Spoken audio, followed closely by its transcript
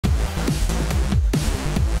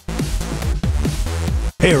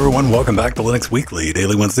Hey everyone, welcome back to Linux Weekly,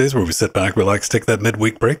 daily Wednesdays where we sit back, relax, take that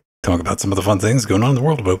midweek break, talk about some of the fun things going on in the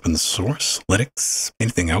world of open source, Linux,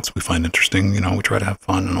 anything else we find interesting. You know, we try to have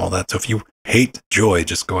fun and all that. So if you hate joy,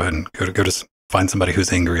 just go ahead and go to find somebody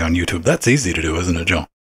who's angry on YouTube. That's easy to do, isn't it, Jill?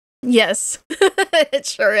 Yes, it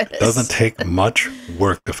sure is. It doesn't take much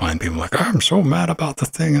work to find people like, I'm so mad about the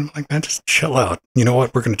thing. And I'm like, man, just chill out. You know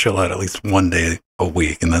what? We're going to chill out at least one day a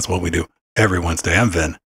week. And that's what we do every Wednesday. I'm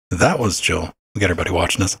Vin. That was Jill. We got everybody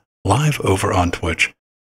watching us live over on Twitch.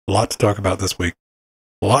 A lot to talk about this week.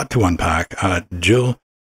 A lot to unpack. Jill,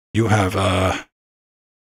 you have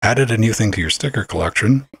added a new thing to your sticker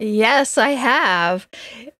collection. Yes, I have.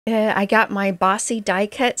 I got my Bossy die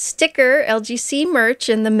cut sticker LGC merch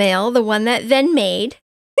in the mail, the one that Ven made.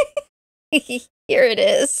 Here it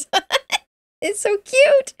is. It's so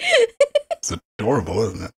cute. It's adorable,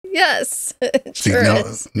 isn't it? Yes, it Steve, sure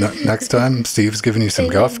is. Next time Steve's giving you some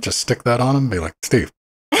guff, just stick that on him and be like, Steve,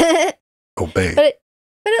 obey. But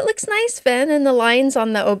it looks nice, Ven, and the lines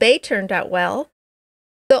on the obey turned out well.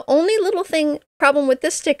 The only little problem with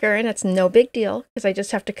this sticker, and it's no big deal because I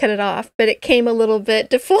just have to cut it off, but it came a little bit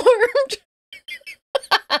deformed.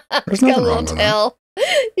 There's got nothing a little wrong with tail.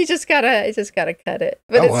 You just gotta cut it.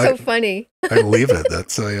 But it's so funny. I leave it.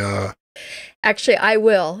 That's a Actually, I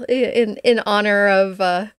will in honor of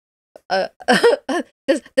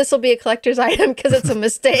this will be a collector's item because it's a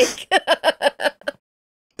mistake.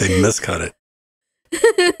 They miscut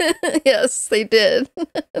it. Yes, they did.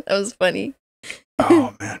 That was funny.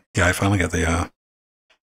 Oh man, yeah, I finally got the got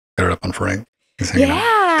it up on Frank.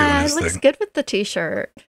 Yeah, it looks good with the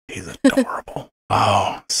t-shirt. He's adorable.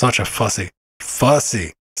 Oh, such a fussy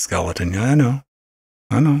skeleton. Yeah,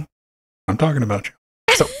 I know. I'm talking about you.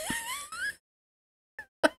 So.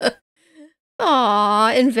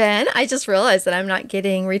 Aw, and Ven, I just realized that I'm not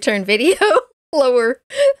getting return video, lower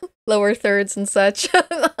thirds and such.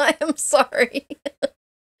 I am sorry.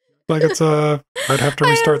 Like it's I'd have to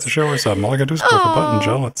restart the show or something. All I gotta do is click a button,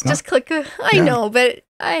 Jill. It's not. Just click I know, but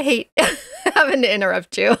I hate having to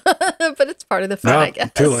interrupt you. But it's part of the fun, I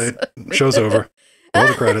guess. Too late. Show's over. Roll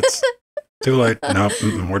the credits. Too late. No,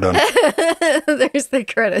 we're done. There's the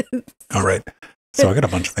credits. All right. So I got a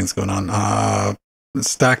bunch of things going on.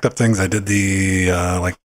 Stacked up things. I did the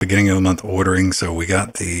like beginning of the month ordering, so we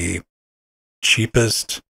got the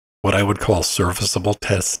cheapest, what I would call serviceable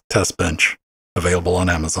test bench available on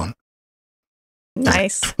Amazon.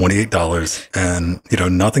 Nice. $28,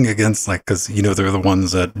 and nothing against because they're the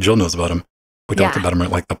ones that Jill knows about them. We talked about them,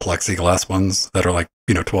 like the plexiglass ones that are like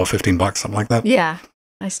 $12-15, something like that. Yeah,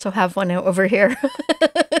 I still have one over here.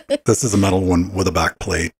 This is a metal one with a back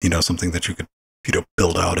plate, something that you could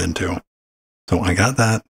build out into. So I got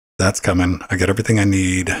that. That's coming. I got everything I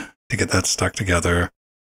need to get that stuck together.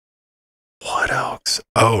 What else?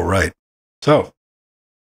 Oh, right. So,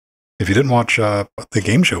 if you didn't watch the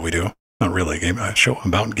game show we do, not really a show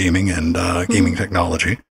about gaming and gaming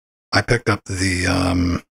technology, I picked up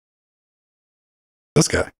the this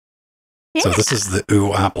guy. Yeah. So this is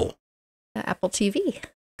the Apple. The Apple TV.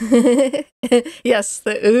 Yes,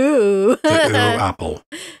 the The Apple.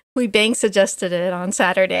 We bang suggested it on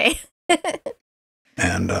Saturday.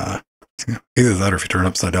 And either that or if you turn it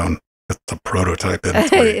upside down, it's a prototype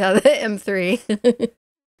M3. Yeah, the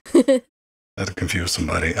M3. That'd confuse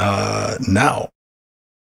somebody. Now,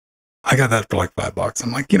 I got that for like $5.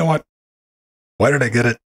 I'm like, you know what? Why did I get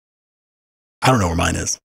it? I don't know where mine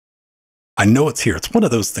is. I know it's here. It's one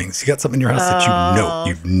of those things. You got something in your house that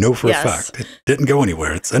you know for a fact. It didn't go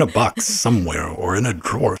anywhere. It's in a box somewhere or in a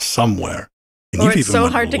drawer somewhere. And or it's so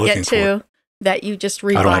hard to get to that you just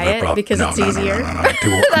rebuy it because it's easier.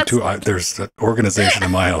 No. There's an organization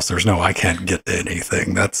in my house. I can't get to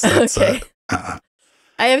anything. That's okay. I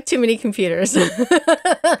have too many computers.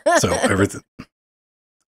 So everything.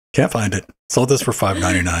 Can't find it. Sold this for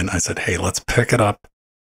 $5.99. I said, hey, let's pick it up.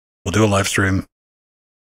 We'll do a live stream.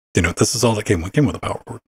 This is all that came. We came with a power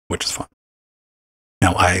cord, which is fun.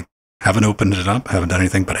 Now, I haven't opened it up, haven't done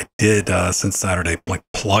anything, but I did since Saturday,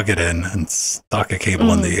 plug it in and stuck a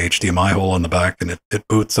cable in the HDMI hole in the back, and it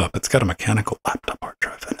boots up. It's got a mechanical laptop hard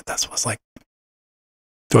drive in it. That's what's like.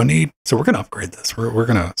 Do I need? So we're going to upgrade this. We're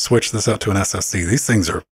going to switch this out to an SSD. These things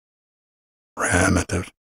are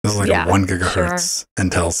primitive. This is like a 1 gigahertz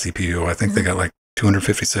Intel CPU. I think they got like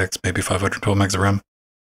 256, maybe 512 megs of RAM.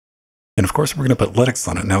 And of course, we're going to put Linux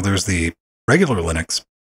on it. Now, there's the regular Linux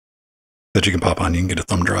that you can pop on. You can get a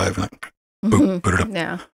thumb drive and boot it up.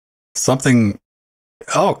 Yeah. Something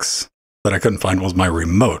else that I couldn't find was my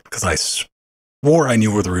remote, because I swore I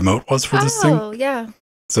knew where the remote was for this thing. Oh, yeah.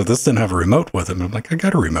 So this didn't have a remote with it. And I'm like, I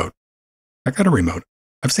got a remote.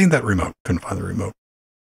 I've seen that remote. Couldn't find the remote.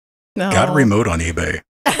 No. Got a remote on eBay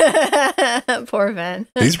Poor Ven.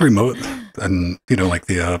 These remote and, like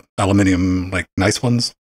the aluminum, like nice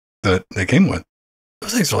ones that they came with,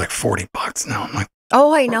 those things are like $40 now. I'm like,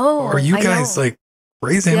 oh, I know. are you guys like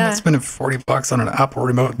crazy? I'm not spending $40 on an Apple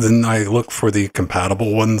remote. Then I look for the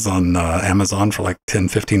compatible ones on Amazon for like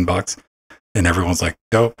 $10-15. And everyone's like,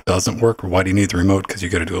 nope, doesn't work. Why do you need the remote? Because you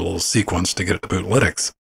got to do a little sequence to get it to boot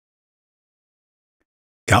Linux.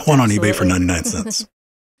 Got one on eBay for 99 cents.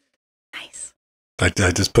 Nice. I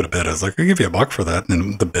just put a bid. I was like, I'll give you $1 for that.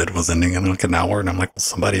 And the bid was ending in like an hour. And I'm like, well,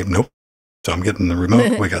 somebody, nope. So I'm getting the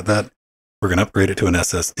remote. We got that. We're going to upgrade it to an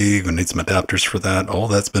SSD. We need some adapters for that. All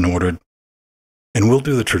that's been ordered. And we'll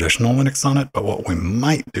do the traditional Linux on it. But what we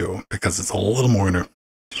might do, because it's a little more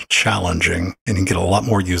challenging and you can get a lot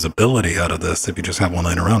more usability out of this if you just have one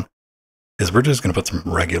laying around, is we're just going to put some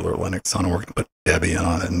regular Linux on it. We're going to put Debian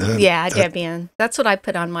on it. And Debian. That's what I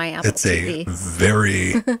put on my Apple TV. It's a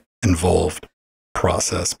very involved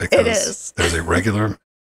process because there's a regular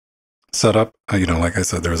setup. Like I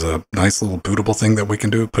said, there's a nice little bootable thing that we can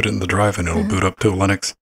do, put it in the drive and it'll boot up to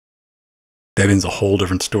Linux. Debian's a whole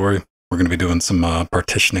different story. We're going to be doing some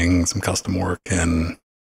partitioning, some custom work, and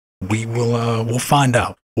we'll find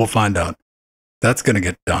out. We'll find out. That's going to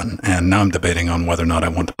get done. And now I'm debating on whether or not I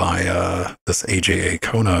want to buy this AJA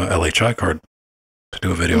Kona LHI card to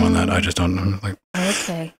do a video on that. I just don't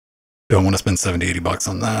don't want to spend $70-80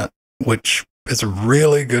 on that, which is a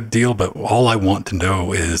really good deal. But all I want to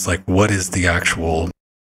know is like, what is the actual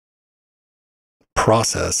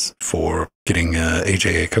process for getting a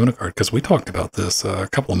AJA Kona card? Because we talked about this a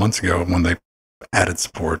couple of months ago when they added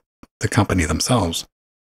support. The company themselves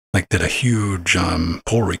did a huge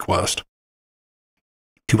pull request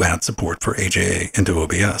to add support for AJA into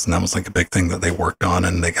OBS. And that was like a big thing that they worked on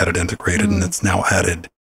and they got it integrated and it's now added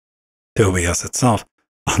to OBS itself.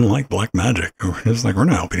 Unlike Blackmagic, we're just like, we're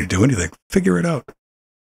not helping you do anything. Figure it out.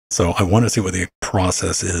 So I want to see what the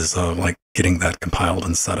process is of like getting that compiled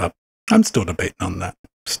and set up. I'm still debating on that.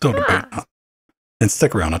 And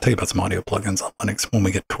stick around. I'll tell you about some audio plugins on Linux when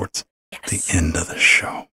we get towards the end of the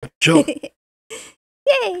show. But Jill,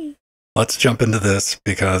 yay! Let's jump into this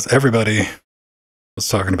because everybody was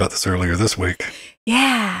talking about this earlier this week.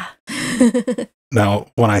 Yeah. Now,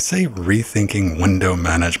 when I say rethinking window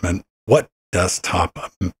management, what desktop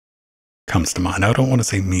comes to mind? I don't want to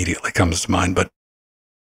say immediately comes to mind, but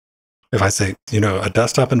if I say, a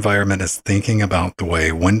desktop environment is thinking about the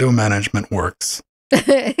way window management works,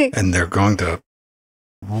 and they're going to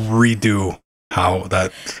redo how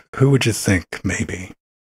that, who would you think maybe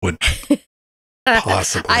would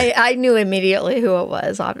possibly? I knew immediately who it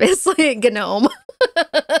was, obviously, GNOME.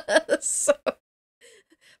 So, but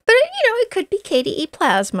it could be KDE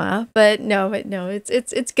Plasma, but no,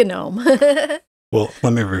 it's GNOME. Well,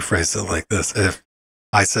 let me rephrase it like this. If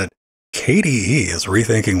I said KDE is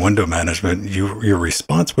rethinking window management, your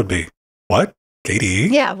response would be, what?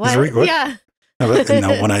 KDE? Yeah, what? Yeah.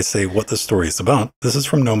 Now, when I say what the story is about, this is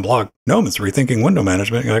from GNOME blog. GNOME is rethinking window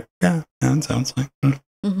management. You're like, yeah, it sounds like.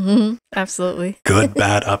 Absolutely. Good,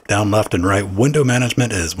 bad, up, down, left, and right. Window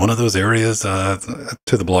management is one of those areas to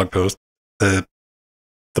the blog post. The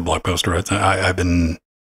blog poster. I've been.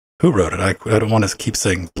 Who wrote it? I don't want to keep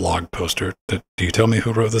saying blog poster. Do you tell me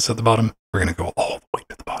who wrote this at the bottom? We're going to go all the way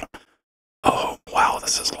to the bottom. Oh, wow,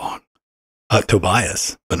 this is long.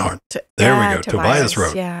 Tobias Bernard. There we go. Tobias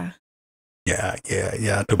wrote. Yeah.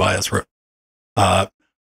 Tobias wrote.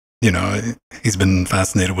 He's been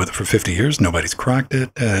fascinated with it for 50 years. Nobody's cracked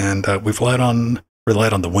it. And we've relied on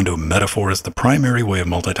the window metaphor as the primary way of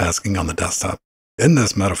multitasking on the desktop. In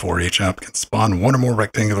this metaphor, each app can spawn one or more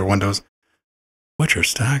rectangular windows, which are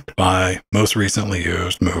stacked by most recently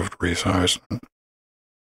used, moved, resized.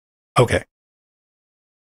 Okay.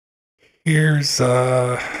 Here's,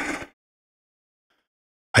 I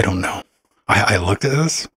don't know. I looked at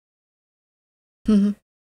this.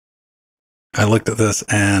 I looked at this,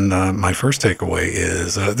 and my first takeaway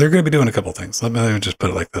is they're going to be doing a couple things. Let me just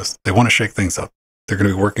put it like this. They want to shake things up. They're going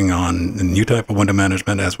to be working on a new type of window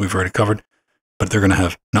management, as we've already covered, but they're going to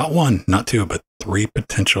have not one, not two, but three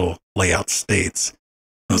potential layout states.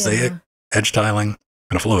 Mosaic, edge tiling,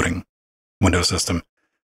 and a floating window system.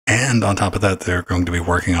 And on top of that, they're going to be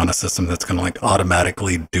working on a system that's going to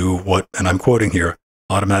automatically do what, and I'm quoting here,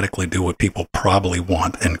 automatically do what people probably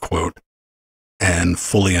want, end quote, and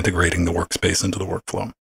fully integrating the workspace into the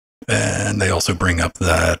workflow. And they also bring up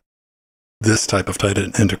that this type of tight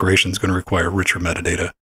integration is going to require richer metadata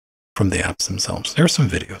from the apps themselves. There's some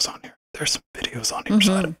videos on here.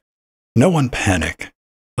 So no one panic.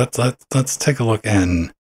 Let's take a look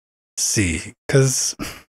and see, because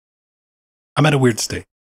I'm at a weird state.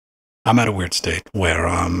 Where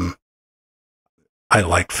I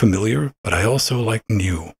like familiar, but I also like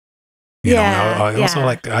new. You know, I also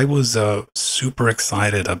like, I was super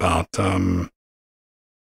excited about when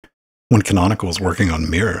Canonical was working on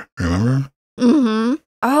Mirror, remember? Mm-hmm.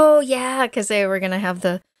 Oh, yeah, because they were going to have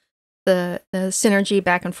the synergy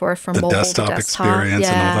back and forth from the mobile desktop to experience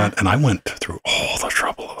and all that. And I went through all the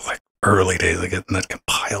trouble of like early days of getting that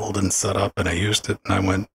compiled and set up, and I used it, and I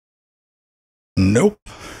went, nope.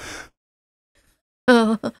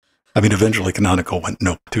 I mean, eventually Canonical went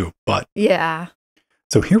nope too, but yeah.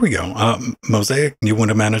 So here we go. Mosaic new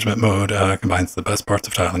window management mode combines the best parts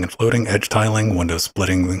of tiling and floating, edge tiling, window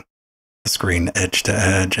splitting the screen edge to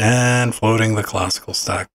edge, and floating the classical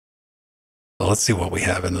stack. So let's see what we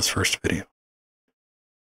have in this first video.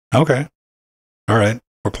 Okay. All right.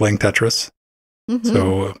 We're playing Tetris. Mm-hmm.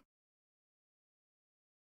 So,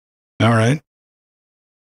 all right.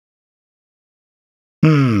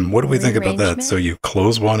 What do we think about that? So you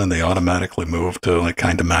close one and they automatically move to like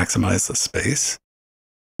kind of maximize the space?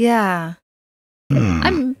 Yeah.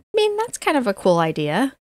 I mean, that's kind of a cool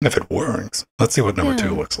idea. If it works. Let's see what number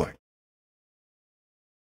 2 looks like.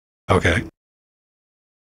 Okay.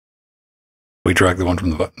 We drag the one from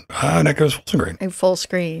the button. And it goes full screen. Full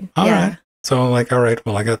screen. All right. So like, all right,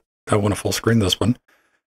 well, I want to full screen this one.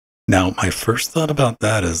 Now, my first thought about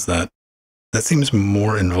that is that seems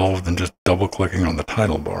more involved than just double clicking on the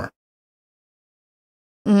title bar.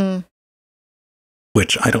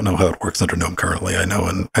 Which I don't know how it works under GNOME currently. I know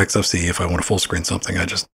in XFCE, if I want to full screen something, I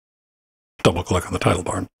just double click on the title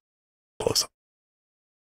bar and close it.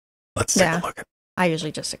 Let's take a look at it. I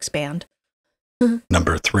usually just expand.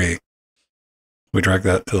 Number 3. We drag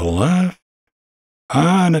that to the left,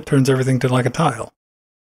 and it turns everything to like a tile.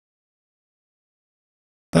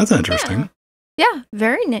 That's interesting. Yeah,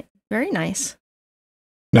 very nice.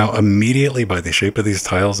 Now, immediately by the shape of these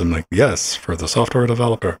tiles, I'm like, yes, for the software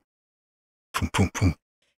developer. Boom, boom, boom.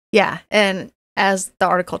 Yeah, and as the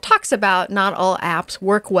article talks about, not all apps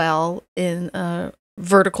work well in a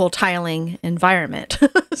vertical tiling environment.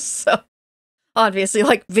 So, obviously,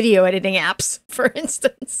 like video editing apps, for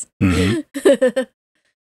instance. Mm-hmm.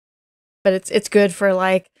 But it's good for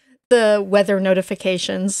like the weather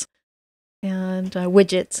notifications and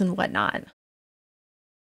widgets and whatnot.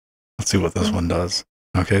 Let's see what this one does.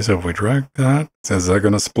 Okay, so if we drag that, is that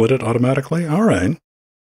going to split it automatically? All right.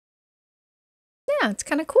 Yeah, it's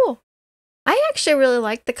kind of cool. I actually really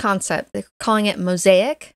like the concept. They're calling it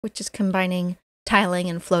Mosaic, which is combining tiling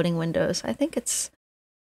and floating windows. I think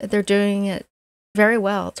they're doing it very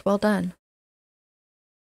well. It's well done.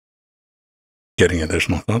 Getting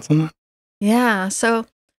additional thoughts on that? Yeah, so,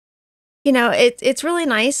 it's really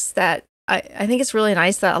nice that, I think it's really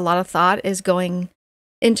nice that a lot of thought is going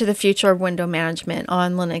into the future of window management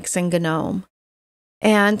on Linux and GNOME.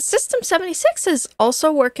 And System 76 is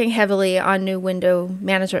also working heavily on new window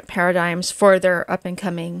management paradigms for their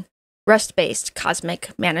up-and-coming REST-based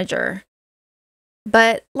Cosmic Manager.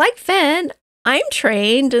 But like Fen, I'm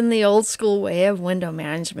trained in the old school way of window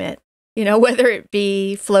management. Whether it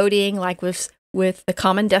be floating like with the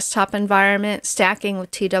common desktop environment, stacking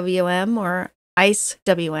with TWM or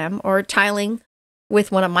IceWM, or tiling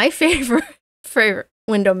with one of my favorite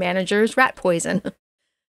window managers, Rat Poison.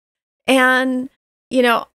 And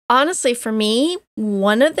honestly, for me,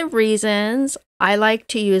 one of the reasons I like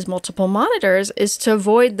to use multiple monitors is to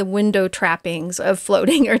avoid the window trappings of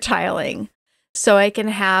floating or tiling. So I can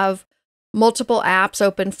have multiple apps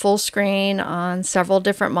open full screen on several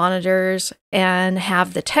different monitors and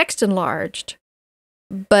have the text enlarged,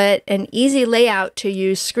 but an easy layout to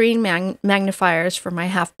use screen magnifiers for my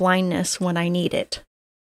half blindness when I need it.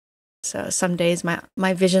 So some days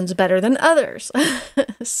my vision's better than others.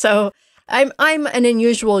 So I'm an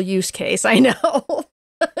unusual use case, I know.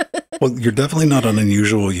 Well, you're definitely not an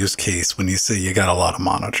unusual use case when you say you got a lot of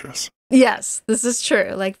monitors. Yes, this is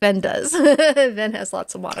true, like Ven does. Ven has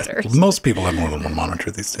lots of monitors. Most people have more than one monitor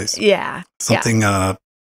these days. Yeah. Something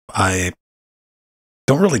I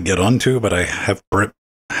don't really get onto, but I have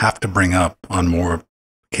to bring up on more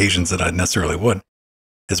occasions than I necessarily would,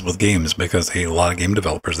 is with games, because a lot of game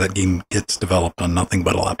developers, that game gets developed on nothing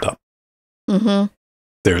but a laptop. Mm-hmm.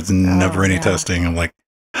 There's never any testing. I'm like,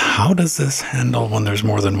 how does this handle when there's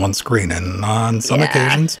more than one screen? And on some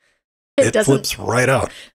occasions, it flips right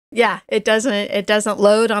out. Yeah, it doesn't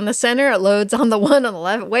load on the center. It loads on the one on the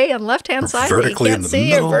left-hand side. Vertically in the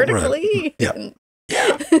middle. Vertically. Right.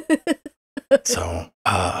 Yeah. So,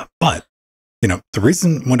 but, the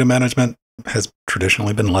reason window management has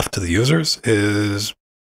traditionally been left to the users is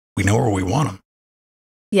we know where we want them.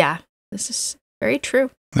 Yeah, this is very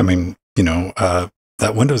true. I mean,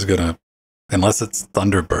 that window's going to, unless it's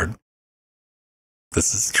Thunderbird,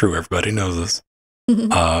 this is true, everybody knows this.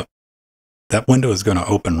 that window is going to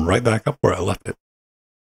open right back up where I left it.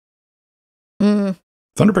 Mm,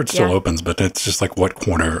 Thunderbird still yeah. opens, but it's just like what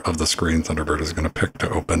corner of the screen Thunderbird is going to pick to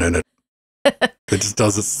open, and it just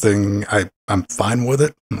does its thing. I'm fine with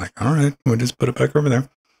it. I'm like, all right, we'll just put it back over there.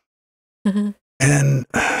 And,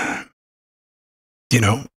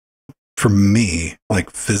 for me,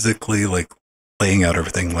 like physically, like laying out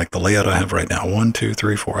everything, like the layout I have right now, 1, 2,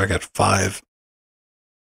 3, 4, I got 5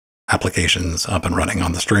 applications up and running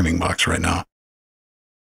on the streaming box right now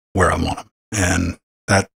where I want them. And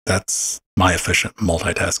that's my efficient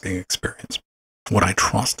multitasking experience. Would I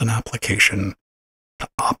trust an application to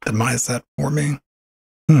optimize that for me?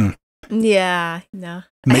 Yeah, no.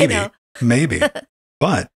 Maybe.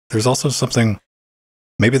 But there's also something,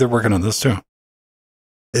 maybe they're working on this too,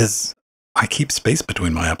 is I keep space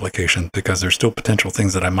between my applications because there's still potential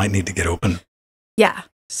things that I might need to get open. Yeah,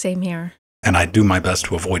 same here. And I do my best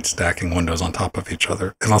to avoid stacking windows on top of each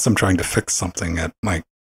other, unless I'm trying to fix something at like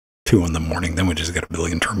 2 in the morning. Then we just get a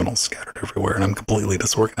billion terminals scattered everywhere, and I'm completely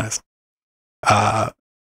disorganized. I'll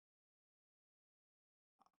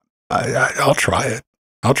try it.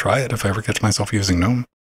 I'll try it if I ever catch myself using GNOME.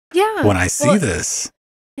 Yeah. When I see this,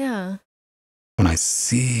 yeah. When I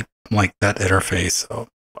see like that interface,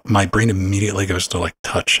 my brain immediately goes to like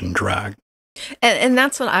touch and drag. And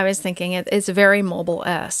that's what I was thinking. It's very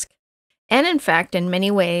mobile-esque. And in fact, in many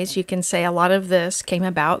ways, you can say a lot of this came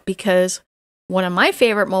about because one of my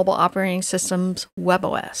favorite mobile operating systems,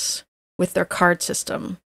 WebOS, with their card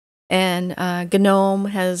system. And GNOME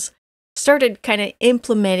has started kind of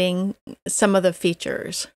implementing some of the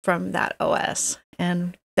features from that OS.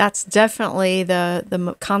 And that's definitely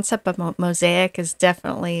the concept of Mosaic is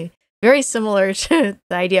definitely very similar to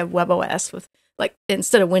the idea of WebOS with like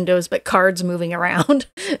instead of windows, but cards moving around.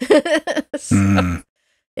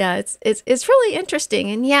 Yeah, it's really interesting.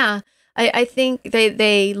 And yeah, I think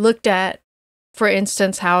they looked at, for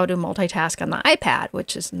instance, how to multitask on the iPad,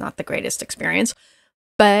 which is not the greatest experience,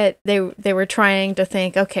 but they were trying to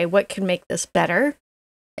think, okay, what can make this better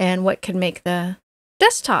and what can make the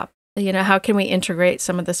desktop, how can we integrate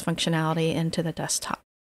some of this functionality into the desktop?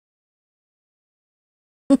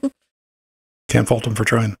 Can't fault them for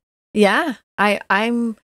trying. Yeah,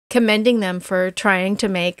 I'm commending them for trying to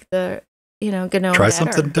make the GNOME try better.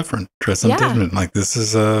 something different. Try something different. Like this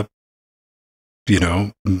is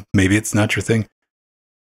maybe it's not your thing.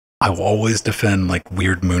 I will always defend like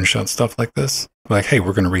weird moonshot stuff like this. Like, hey,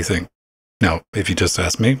 we're going to rethink. Now, if you just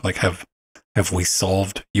ask me, like, have we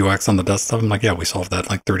solved UX on the desktop? I'm like, yeah, we solved that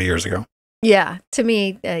like 30 years ago. Yeah, to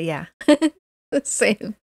me, yeah,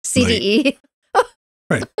 same. CDE.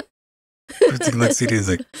 Right. Like CD is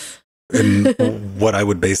like, and what I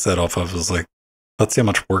would base that off of is like, let's see how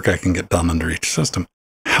much work I can get done under each system.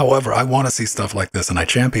 However, I want to see stuff like this, and I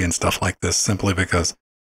champion stuff like this simply because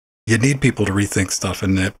you need people to rethink stuff,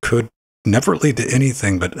 and it could never lead to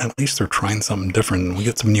anything, but at least they're trying something different, and we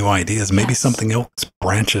get some new ideas. Maybe something else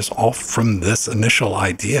branches off from this initial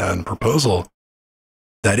idea and proposal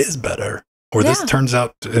that is better. Or this turns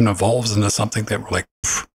out and evolves into something that we're like,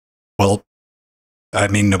 well, I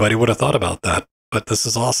mean, nobody would have thought about that, but this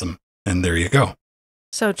is awesome. And there you go.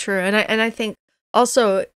 So true. And I think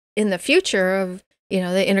also in the future of,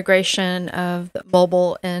 the integration of the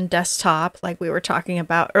mobile and desktop, like we were talking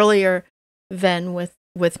about earlier, Ven,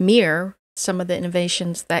 with Mir, some of the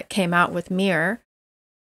innovations that came out with Mir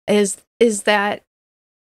is that,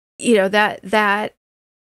 that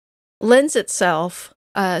lends itself,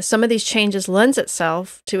 some of these changes lends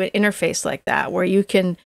itself to an interface like that, where you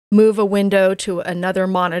can move a window to another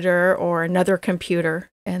monitor or another computer,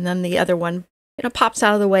 and then the other one, pops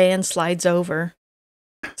out of the way and slides over.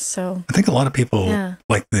 So I think a lot of people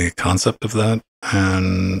like the concept of that,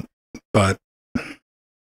 but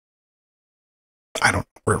I don't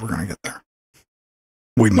know where we're going to get there.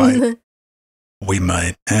 We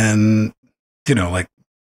might, and like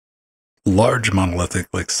large monolithic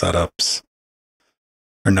like setups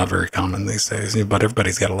are not very common these days. But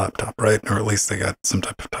everybody's got a laptop, right? Or at least they got some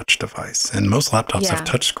type of touch device, and most laptops have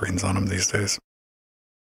touch screens on them these days.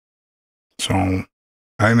 So,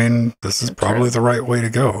 I mean, this is probably the right way to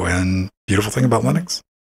go. And beautiful thing about Linux,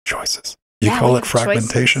 choices. You call it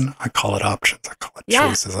fragmentation. Choices. I call it options. I call it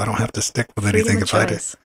choices. I don't have to stick with anything. If I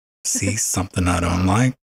see something I don't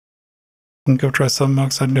like, I can go try something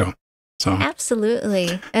else I do. So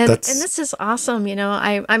absolutely. And this is awesome.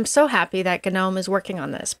 I'm so happy that GNOME is working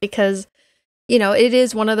on this because, it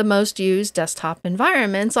is one of the most used desktop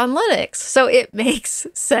environments on Linux. So it makes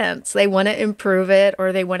sense. They want to improve it,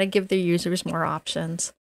 or they want to give their users more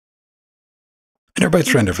options. And everybody's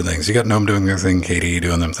trying different things. You got GNOME doing their thing, KDE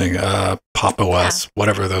doing their thing, Pop OS,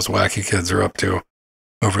 whatever those wacky kids are up to.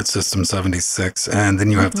 over at System 76. And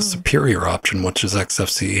then you have the superior option, which is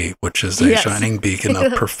XFCE, which is a shining beacon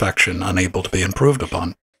of perfection, unable to be improved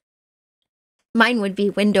upon. Mine would be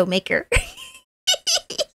Window Maker.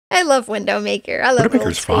 I love Window Maker. I love Window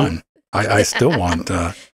Maker's fun. I still want,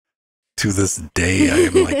 to this day, I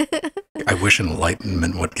am like, I wish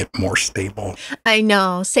Enlightenment would get more stable. I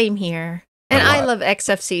know, same here. And I love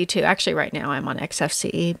XFCE too. Actually, right now I'm on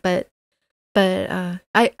XFCE, but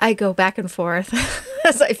I go back and forth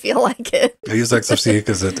as I feel like it. I use XFCE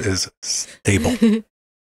because it is stable.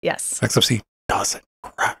 Yes. XFCE doesn't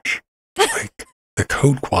crash. Like the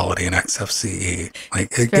code quality in XFCE,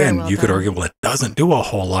 like again, you could argue, well, it doesn't do a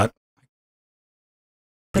whole lot.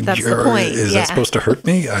 But that's the point. Is that supposed to hurt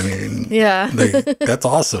me? I mean, that's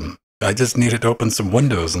awesome. I just needed to open some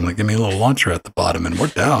windows and like give me a little launcher at the bottom, and we're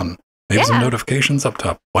down. Maybe some notifications up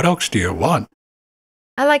top. What else do you want?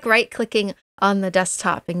 I like right-clicking on the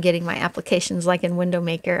desktop and getting my applications like in Window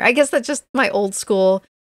Maker. I guess that's just my old school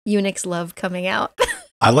Unix love coming out.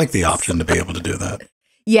 I like the option to be able to do that.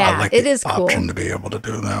 Yeah, I like it the is cool. option to be able to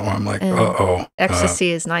do that. Where I'm like,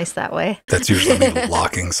 XFCE is nice that way. That's usually me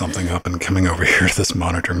locking something up and coming over here to this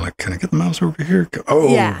monitor. I'm like, can I get the mouse over here?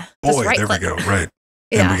 Boy, there we go. Right.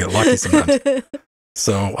 And we get lucky sometimes.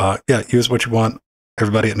 So, use what you want.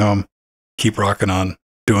 Everybody at GNOME, keep rocking on,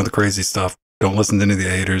 doing the crazy stuff. Don't listen to any of the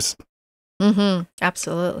haters. Mm-hmm.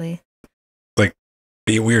 Absolutely. Like,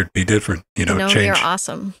 be weird, be different, change. You're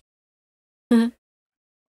awesome. All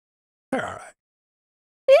right.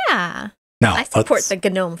 Yeah. Now, I support the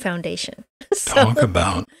GNOME Foundation. Talk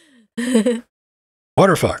about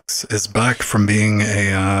Waterfox is back from being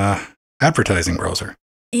a advertising browser.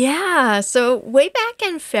 Yeah. So way back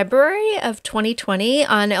in February of 2020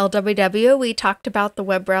 on LWDW, we talked about the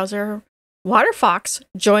web browser Waterfox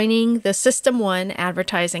joining the System 1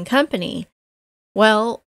 advertising company.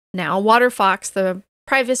 Well, now Waterfox, the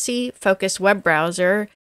privacy-focused web browser,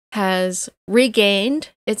 has regained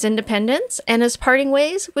its independence and is parting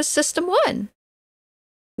ways with System 1,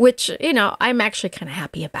 which, I'm actually kind of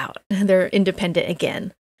happy about. They're independent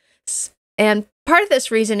again. And part of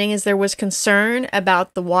this reasoning is there was concern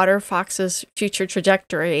about the Waterfox's future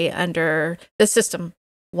trajectory under the System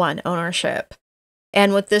 1 ownership.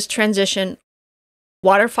 And with this transition,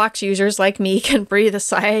 Waterfox users like me can breathe a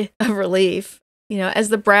sigh of relief, as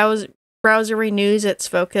the browser renews its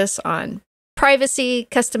focus on privacy,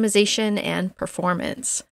 customization, and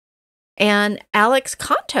performance. And Alex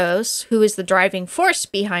Contos, who is the driving force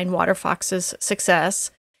behind Waterfox's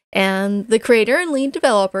success and the creator and lead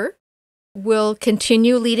developer, will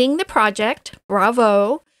continue leading the project,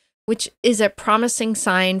 Bravo, which is a promising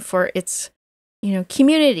sign for its,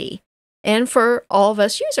 community and for all of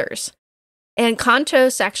us users. And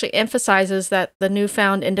Contos actually emphasizes that the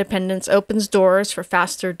newfound independence opens doors for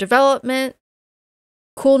faster development,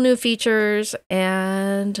 cool new features,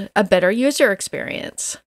 and a better user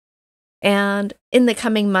experience. And in the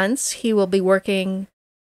coming months, he will be working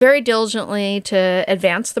very diligently to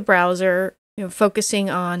advance the browser,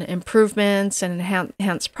 focusing on improvements and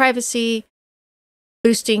enhanced privacy,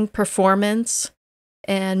 boosting performance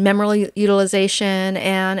and memory utilization,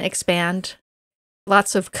 and expand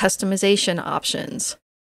lots of customization options.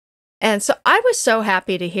 And so I was so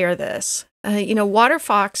happy to hear this.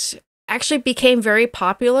 Waterfox actually became very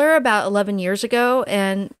popular about 11 years ago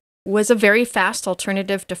and was a very fast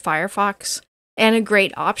alternative to Firefox and a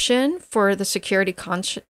great option for the security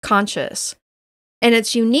conscious. And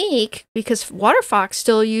it's unique because Waterfox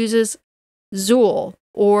still uses Zool,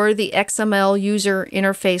 or the XML user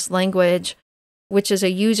interface language, which is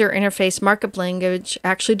a user interface markup language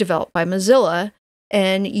actually developed by Mozilla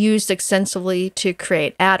and used extensively to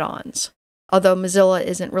create add-ons, although Mozilla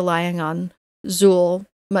isn't relying on Zool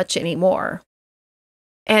much anymore.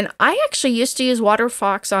 And I actually used to use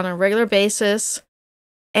Waterfox on a regular basis,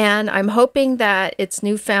 and I'm hoping that its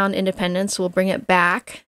newfound independence will bring it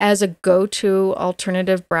back as a go-to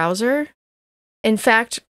alternative browser. In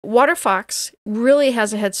fact, Waterfox really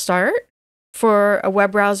has a head start for a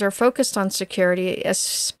web browser focused on security,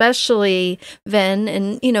 especially then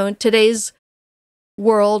in today's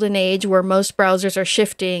world and age where most browsers are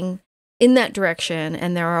shifting in that direction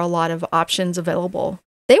and there are a lot of options available.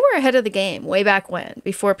 They were ahead of the game way back when,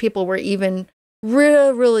 before people were even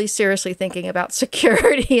really seriously thinking about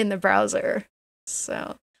security in the browser.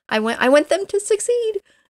 So I want them to succeed.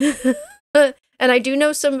 And I do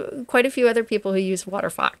know quite a few other people who use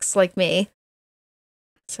Waterfox like me.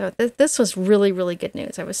 So this was really good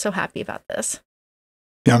news. I was so happy about this.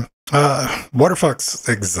 Yeah. Waterfox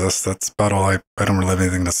exists. That's about all. I don't really have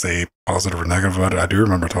anything to say positive or negative about it. I do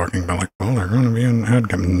remember talking about like, well, they're going to be in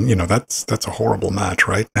headcom. You know, that's a horrible match,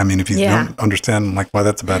 right? I mean, if you don't understand like why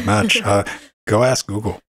that's a bad match, go ask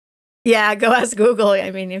Google. Yeah, go ask Google. I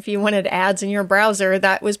mean, if you wanted ads in your browser,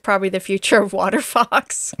 that was probably the future of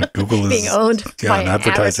Waterfox. Google is being owned by an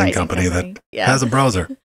advertising company that has a browser.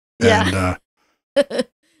 Yeah. And,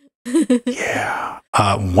 yeah.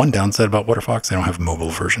 One downside about Waterfox, they don't have a mobile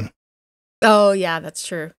version. Oh, yeah, that's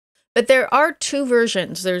true. But there are two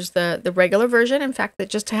versions. There's the regular version, in fact, that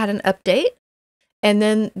just had an update. And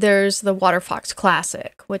then there's the Waterfox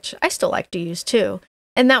Classic, which I still like to use too.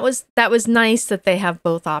 And that was nice that they have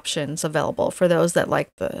both options available for those that like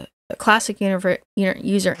the classic user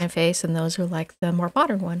interface and those who like the more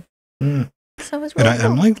modern one. So it was really cool.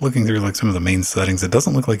 I'm like looking through like some of the main settings. It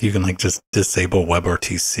doesn't look like you can like just disable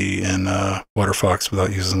WebRTC in Waterfox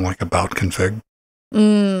without using like about config.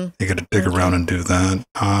 You got to dig around and do that.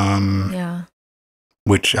 Yeah.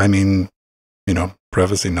 Which, I mean, you know,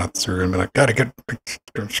 privacy nuts are going to be like, gotta get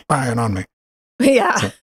spying on me. Yeah.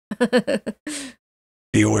 So,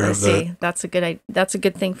 be aware of that. That's a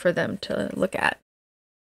good thing for them to look at.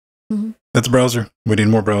 Mm-hmm. That's a browser. We need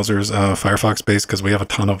more browsers, Firefox based, because we have a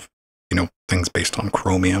ton of, you know, things based on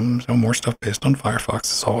Chromium. So more stuff based on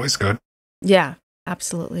Firefox is always good. Yeah,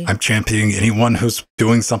 absolutely. I'm championing anyone who's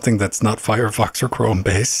doing something that's not Firefox or Chrome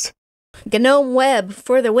based. GNOME Web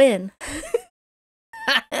for the win.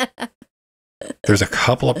 There's a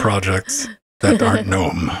couple of projects that aren't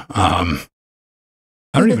GNOME. I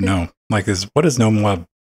don't even know. Like, what is GNOME Web?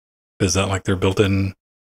 Is that like their built-in?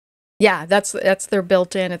 Yeah, that's their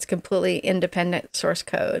built-in. It's completely independent source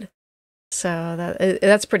code. So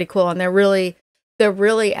that's pretty cool, and they're really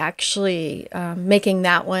actually making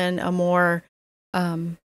that one a more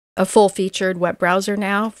a full-featured web browser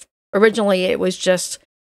now. Originally, it was just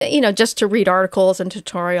to read articles and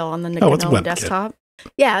tutorial on the GNOME desktop.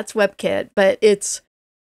 Yeah, it's WebKit, but it's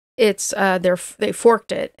they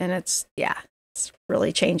forked it, and it's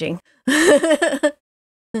really changing. Yeah,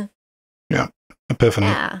 Epiphany.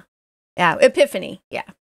 Yeah, Epiphany. Yeah,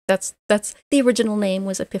 that's the original name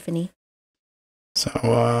was Epiphany. So,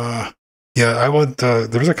 yeah, I would.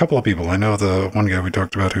 There was a couple of people. I know the one guy we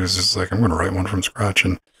talked about who's just like, I'm going to write one from scratch,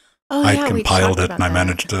 and I compiled it, and I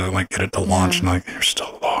managed to like get it to launch, and like, there's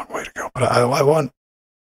still a long way to go. But I want.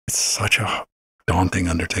 It's such a daunting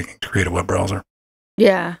undertaking to create a web browser.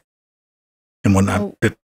 Yeah. And when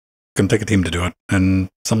it can take a team to do it, and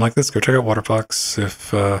something like this, go check out Waterfox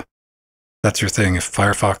if that's your thing. If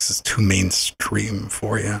Firefox is too mainstream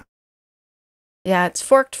for you. Yeah, it's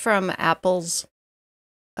forked from Apple's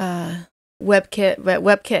WebKit, but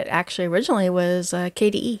WebKit actually originally was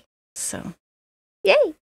KDE. So,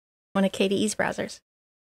 yay! One of KDE's browsers.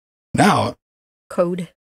 Now, code.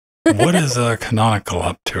 What is Canonical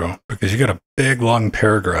up to? Because you got a big long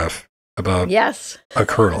paragraph about a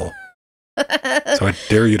kernel. So I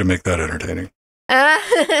dare you to make that entertaining.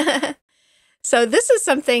 So this is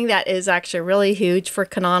something that is actually really huge for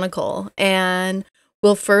Canonical and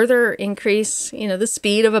will further increase, the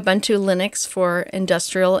speed of Ubuntu Linux for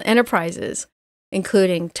industrial enterprises,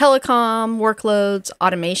 including telecom workloads,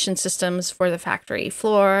 automation systems for the factory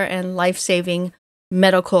floor, and life-saving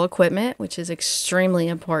medical equipment, which is extremely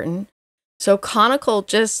important. So Canonical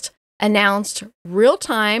just announced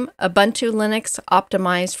real-time Ubuntu Linux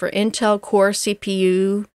optimized for Intel Core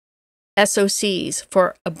CPU SoCs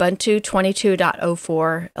for Ubuntu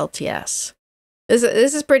 22.04 LTS.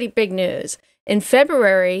 This is pretty big news. In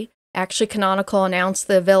February, actually Canonical announced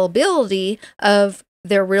the availability of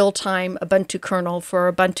their real-time Ubuntu kernel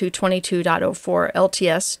for Ubuntu 22.04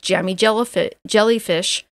 LTS Jammy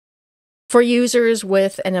Jellyfish for users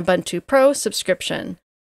with an Ubuntu Pro subscription.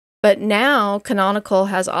 But now Canonical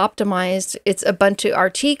has optimized its Ubuntu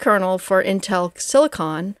RT kernel for Intel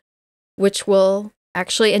Silicon, which will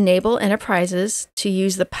actually enable enterprises to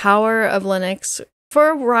use the power of Linux for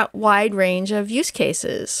a wide range of use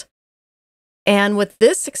cases. And with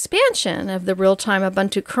this expansion of the real-time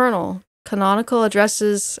Ubuntu kernel, Canonical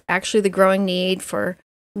addresses actually the growing need for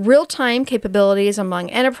real-time capabilities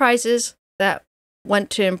among enterprises that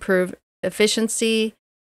want to improve efficiency,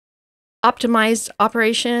 optimized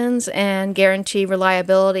operations, and guarantee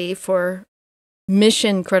reliability for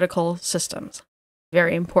mission-critical systems.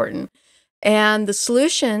 Very important. And the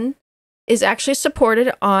solution is actually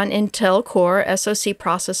supported on Intel Core SoC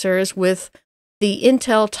processors with the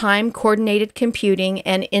Intel Time Coordinated Computing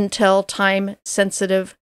and Intel Time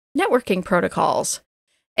Sensitive Networking protocols.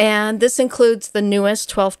 And this includes the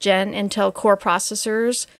newest 12th gen Intel Core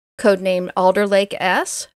processors, codenamed Alder Lake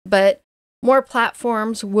S, but more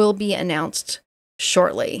platforms will be announced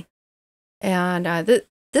shortly. And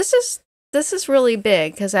this is really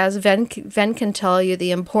big, because as Ven can tell you,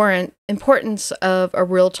 the importance of a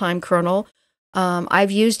real-time kernel.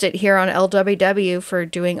 I've used it here on LWW for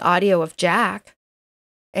doing audio of Jack,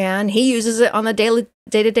 and he uses it on a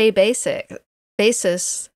day-to-day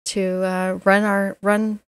basis to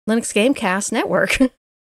run Linux Gamecast network.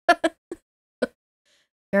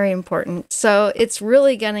 Very important. So it's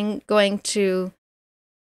really going to,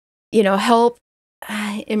 help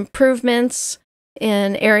improvements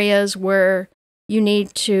in areas where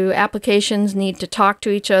applications need to talk to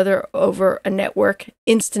each other over a network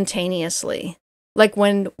instantaneously, like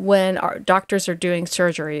when our doctors are doing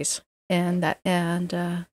surgeries, and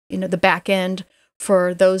the back end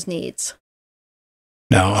for those needs.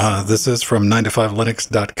 Now, this is from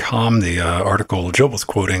 9to5linux.com. The article Jill was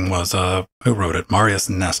quoting was, who wrote it? Marius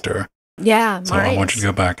Nestor. Yeah, Marius. So I want you to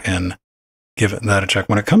go back and give that a check.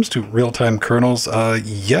 When it comes to real-time kernels,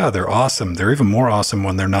 yeah, they're awesome. They're even more awesome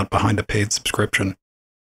when they're not behind a paid subscription.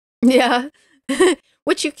 Yeah,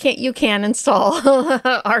 which you can install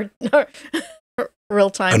our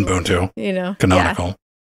real-time Ubuntu, canonical.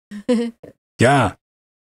 Yeah.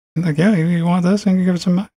 Like, yeah, you want this? And you give it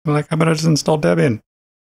some money. Like, how about I just install Debian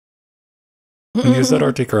and use that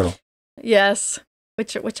RT kernel? Yes,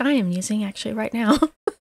 which I am using actually right now.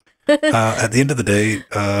 At the end of the day,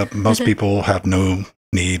 most people have no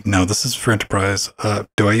need. Now, this is for enterprise.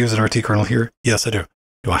 Do I use an RT kernel here? Yes, I do.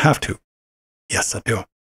 Do I have to? Yes, I do.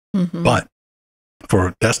 Mm-hmm. But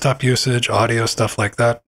for desktop usage, audio, stuff like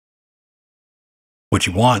that, what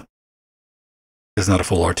you want is not a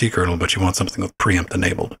full RT kernel, but you want something with preempt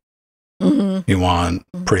enabled. Mm-hmm. You want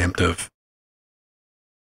preemptive.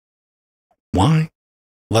 Why?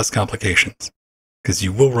 Less complications. Because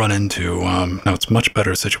you will run into, now it's much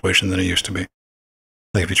better situation than it used to be.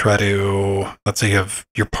 Like if you try to, let's say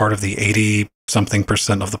you're part of the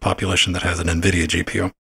 80-something% of the population that has an NVIDIA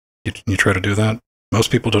GPU. You try to do that.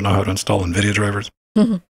 Most people don't know how to install NVIDIA drivers,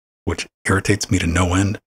 which irritates me to no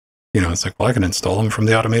end. It's like, well, I can install them from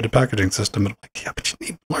the automated packaging system. And I'm like, yeah, but you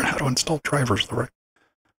need to learn how to install drivers the right.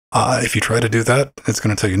 If you try to do that, it's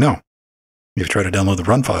going to tell you no. If you try to download the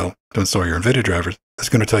run file to install your NVIDIA drivers, it's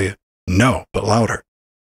going to tell you no, but louder.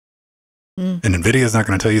 And NVIDIA is not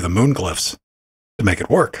going to tell you the moon glyphs to make it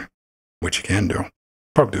work, which you can do.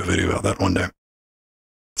 Probably do a video about that one day.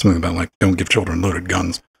 Something about like, don't give children loaded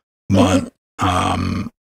guns. But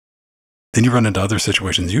then you run into other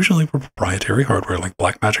situations, usually for proprietary hardware like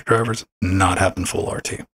Blackmagic drivers, not having full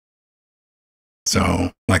RT.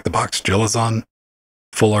 So, like the box Jill is on,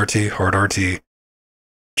 full RT, hard RT,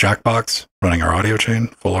 Jackbox, running our audio chain,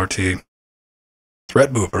 full RT,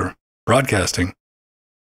 Threadbooper, broadcasting,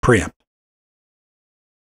 preempt,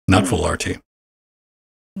 not full RT. Okay.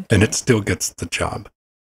 And it still gets the job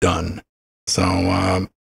done. So,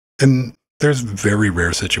 and there's very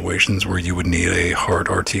rare situations where you would need a hard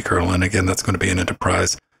RT kernel. And again, that's going to be an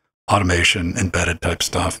enterprise automation, embedded type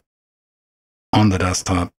stuff on the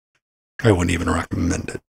desktop. I wouldn't even recommend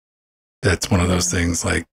it. It's one of those things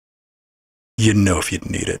like, if you'd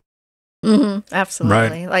need it.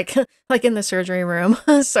 Absolutely. Right? Like in the surgery room.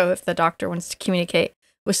 So if the doctor wants to communicate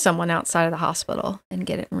with someone outside of the hospital and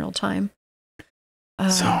get it in real time.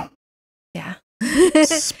 Yeah.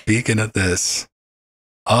 Speaking of this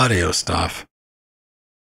audio stuff,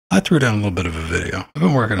 I threw down a little bit of a video. I've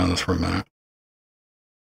been working on this for a minute.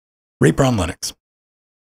 Reaper on Linux.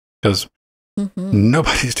 Because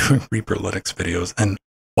nobody's doing Reaper Linux videos. And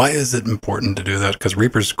why is it important to do that? Because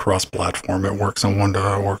Reaper's cross-platform. It works on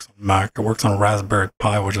Windows, it works on Mac, it works on Raspberry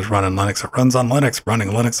Pi, which is running Linux. It runs on Linux, running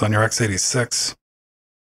Linux on your x86.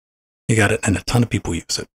 You got it, and a ton of people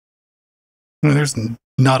use it. There's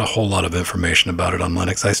not a whole lot of information about it on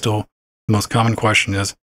Linux. The most common question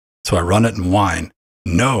is, so I run it in Wine?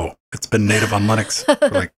 No, it's been native on Linux for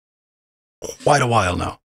like quite a while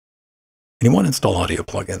now. And you want to install audio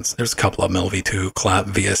plugins. There's a couple of them, LV2, Clap,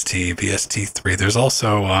 VST, VST3. There's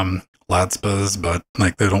also LADSPAs, but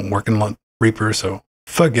like they don't work in Reaper, so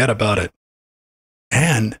forget about it.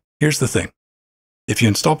 And here's the thing. If you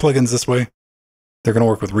install plugins this way, they're going to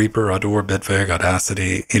work with Reaper, Adore, Bitfig,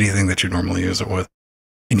 Audacity, anything that you normally use it with.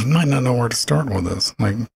 And you might not know where to start with this.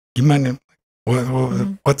 Like, you might not,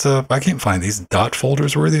 what's up? I can't find these dot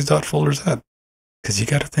folders. Where are these dot folders at? Because you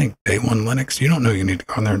got to think, day one Linux, you don't know you need to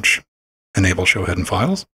go in there and enable show hidden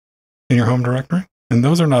files in your home directory. And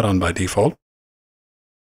those are not on by default.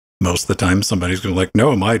 Most of the time, somebody's going to be like,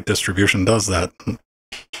 no, my distribution does that.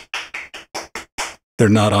 They're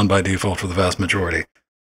not on by default for the vast majority.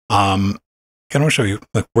 Can I show you,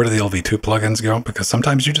 like, where do the LV2 plugins go? Because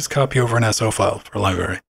sometimes you just copy over an SO file for a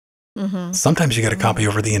library. Sometimes you got to copy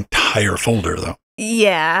over the entire folder, though.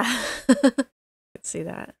 Yeah. Could see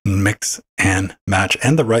that. Mix and match,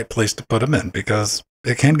 and the right place to put them in, because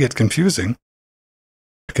it can get confusing.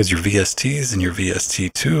 Because your VSTs and your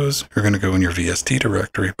VST2s are going to go in your VST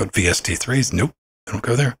directory, but VST3s, nope, they don't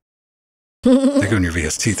go there. They go in your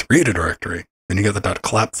VST3 directory. Then you get the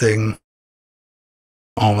 .clap thing,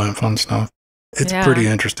 all that fun stuff. It's pretty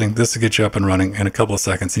interesting. This will get you up and running in a couple of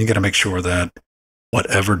seconds. And you got to make sure that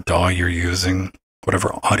whatever DAW you're using,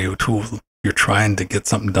 whatever audio tool you're trying to get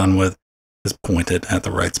something done with, is pointed at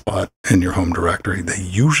the right spot in your home directory. They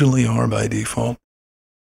usually are by default,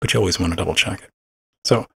 but you always want to double check it.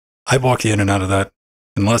 So I walk you in and out of that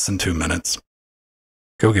in less than 2 minutes.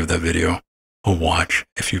 Go give that video a watch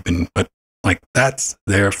if you've been, but like that's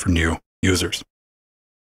there for new users.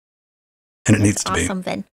 And it needs to be. Awesome,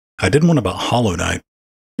 Vin. I did one about Hollow Knight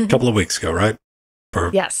a couple of weeks ago, right?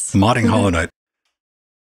 For modding Hollow Knight.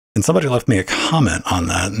 And somebody left me a comment on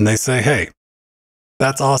that, and they say, hey,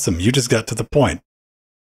 that's awesome. You just got to the point.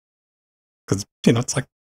 Because, you know, it's like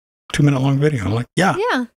 2 minute long video. I'm like, yeah.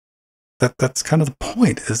 That's kind of the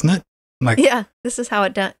point, isn't it? Like, yeah, this is how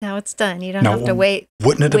it's done. You don't have to wait.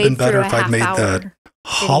 Wouldn't it have been better if I'd made that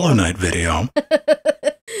Hollow Knight video?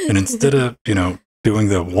 And instead of, you know, doing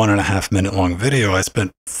the 1.5 minute long video, I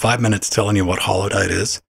spent 5 minutes telling you what Hollow Knight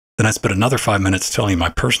is. Then I spent another 5 minutes telling you my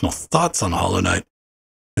personal thoughts on Hollow Knight.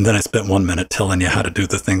 And then I spent 1 minute telling you how to do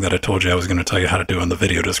the thing that I told you I was going to tell you how to do in the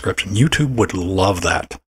video description. YouTube would love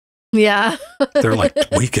that. Yeah. They're like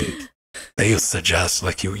tweaking. They suggest,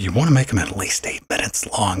 like, you want to make them at least 8 minutes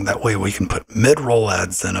long. That way we can put mid-roll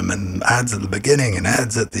ads in them and ads at the beginning and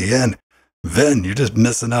ads at the end. Vin, you're just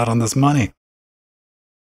missing out on this money.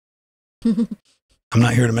 I'm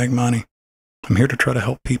not here to make money. I'm here to try to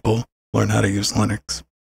help people learn how to use Linux.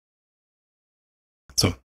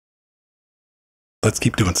 So let's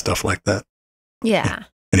keep doing stuff like that. Yeah.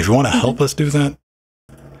 And if you want to help us do that,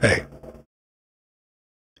 hey,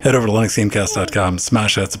 head over to linuxgamecast.com,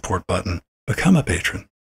 smash that support button, become a patron,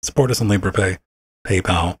 support us on LibrePay,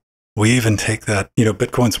 PayPal. We even take that, you know,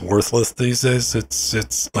 Bitcoin's worthless these days.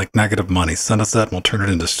 It's like negative money. Send us that and we'll turn it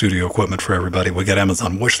into studio equipment for everybody. We got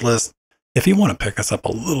Amazon wish list. If you want to pick us up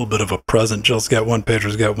a little bit of a present, Jill's got one,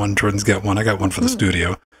 Pedro's got one, Jordan's got one. I got one for the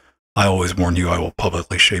studio. I always warn you, I will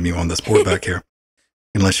publicly shame you on this board back here.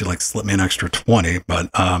 Unless you like slip me an extra 20, but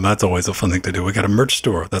that's always a fun thing to do. We got a merch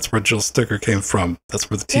store. That's where Jill's sticker came from. That's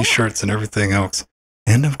where the t-shirts and everything else.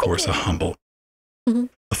 And of course, a humble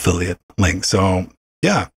affiliate link. So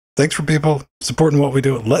yeah, thanks for people supporting what we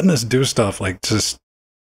do, letting us do stuff like just,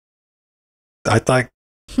 I thought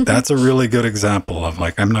that's a really good example of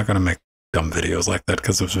like, I'm not going to make dumb videos like that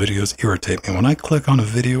because those videos irritate me. When I click on a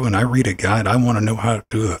video and I read a guide, I want to know how to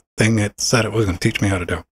do the thing it said it was going to teach me how to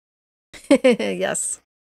do. Yes.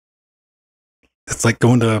 It's like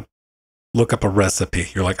going to look up a recipe.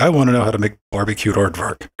 You're like, I want to know how to make barbecued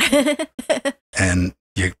aardvark. And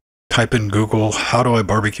you type in Google, how do I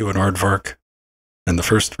barbecue an aardvark? And the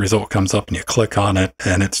first result comes up and you click on it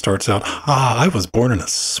and it starts out, I was born in a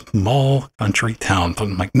small country town. But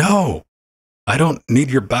I'm like, no, I don't need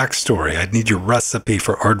your backstory. I need your recipe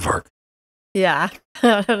for aardvark. Yeah.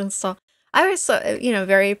 I was so,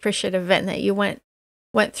 very appreciative, Vin, that you went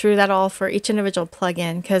through that all for each individual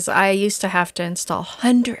plugin, because I used to have to install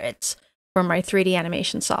hundreds for my 3D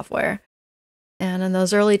animation software. And in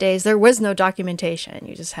those early days, there was no documentation.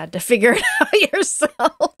 You just had to figure it out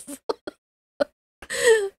yourself.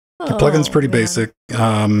 The plugin's pretty basic.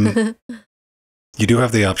 You do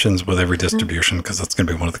have the options with every distribution, because that's going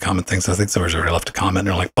to be one of the common things. I think somebody's already left a comment. And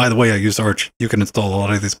they're like, by the way, I use Arch. You can install a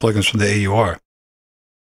lot of these plugins from the AUR.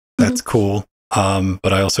 That's cool.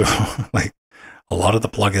 But I also like a lot of the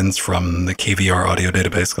plugins from the KVR audio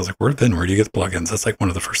database. I was like, where do you get the plugins? That's like one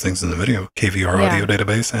of the first things in the video. KVR audio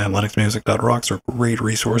database and linuxmusic.rocks are great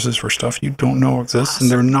resources for stuff you don't know exists. Awesome.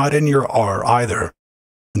 And they're not in your R either.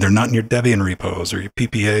 And they're not in your Debian repos or your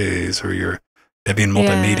PPAs or your Debian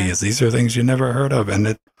multimedias. These are things you never heard of.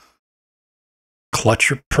 And clutch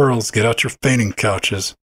your pearls, get out your fainting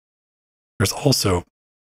couches. There's also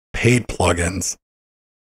paid plugins,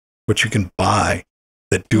 which you can buy,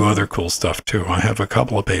 that do other cool stuff too. I have a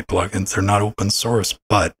couple of paid plugins. They're not open source,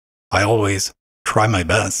 but I always try my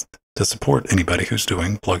best to support anybody who's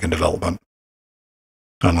doing plugin development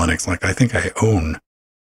on Linux. Like, I think I own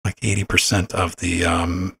like 80% of the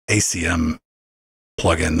ACM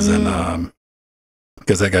plugins, and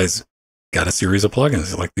because that guy's got a series of plugins.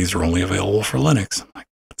 He's like, these are only available for Linux. I'm like,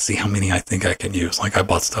 let's see how many I think I can use. Like, I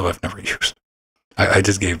bought stuff I've never used. I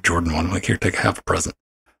just gave Jordan one. I'm like, here, take half a present.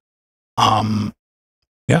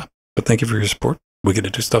 Yeah, but thank you for your support. We get to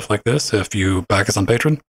do stuff like this. If you back us on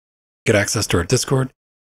Patreon, get access to our Discord,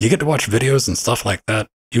 You get to watch videos and stuff like that,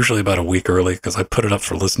 usually about a week early, because I put it up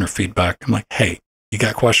for listener feedback. I'm like, hey, you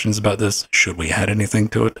got questions about this? Should we add anything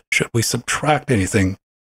to it? Should we subtract anything?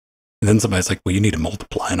 And then somebody's like, well, you need to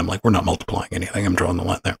multiply. And I'm like, we're not multiplying anything. I'm drawing the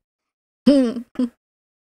line there.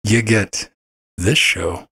 You get this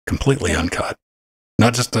show completely uncut.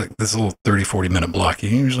 Not just like this little 30, 40-minute block. You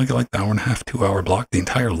usually get like the hour and a half, 2-hour block, the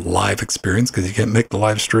entire live experience, because you can't make the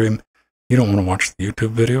live stream. You don't want to watch the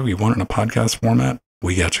YouTube video. You want it in a podcast format.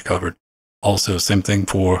 We got you covered. Also, same thing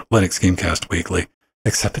for Linux Gamecast Weekly,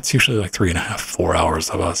 except it's usually like 3.5, 4 hours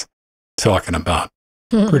of us talking about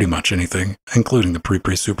pretty much anything, including the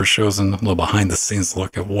pre-super shows and a little behind-the-scenes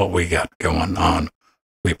look at what we got going on.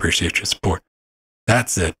 We appreciate your support.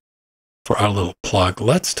 That's it for our little plug.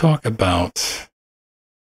 Let's talk about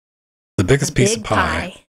the biggest piece of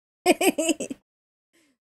pie.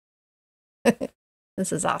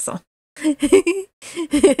 This is awesome.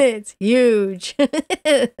 It's huge.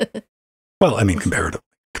 Well, I mean, comparatively.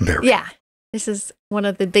 Yeah. This is one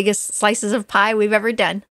of the biggest slices of pie we've ever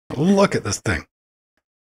done. Look at this thing.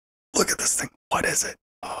 Look at this thing. What is it?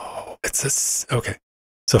 Oh, it's this. Okay.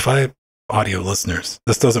 So if I audio listeners,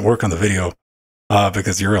 this doesn't work on the video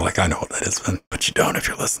because you're like, I know what that is, but you don't if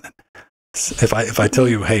you're listening. If I tell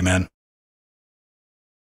you, hey, man,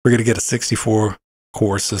 we're going to get a 64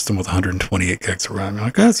 core system with 128 gigs of RAM. You're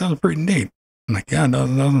like, that sounds pretty neat. I'm like, yeah, no,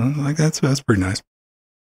 like that's pretty nice.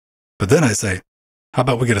 But then I say, how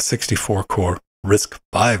about we get a 64 core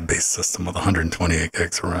RISC-V based system with 128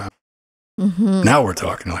 gigs of RAM? Mm-hmm. Now we're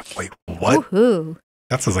talking. Like, wait, what? Woohoo.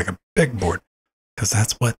 That sounds like a big board, because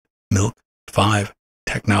that's what Milk 5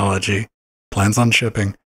 technology plans on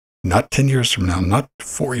shipping. Not 10 years from now, not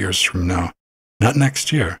 4 years from now, not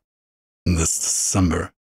next year, this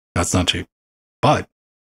December. That's not cheap. But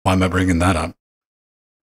why am I bringing that up?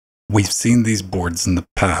 We've seen these boards in the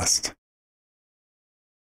past.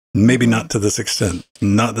 Maybe not to this extent,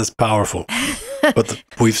 not this powerful, but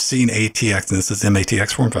we've seen ATX, and this is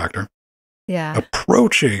MATX form factor. Yeah.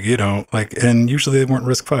 Approaching, and usually they weren't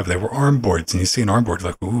RISC-V, they were ARM boards. And you see an ARM board,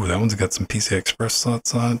 like, ooh, that one's got some PCI Express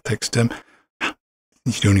slots on it, takes DIMM.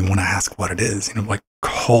 You don't even want to ask what it is, like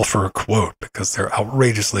call for a quote because they're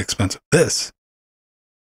outrageously expensive. This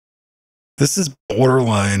is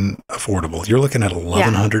borderline affordable. You're looking at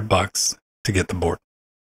 $1,100 to get the board.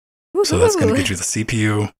 Woo-hoo. So that's going to get you the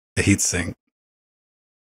CPU, the heatsink.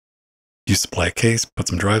 You supply a case, put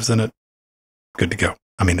some drives in it, good to go.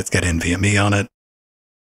 I mean, it's got NVMe on it.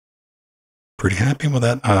 Pretty happy with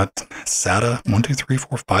that. SATA, 1, 2, 3,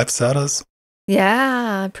 4, 5 SATAs.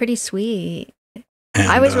 Yeah, pretty sweet. And,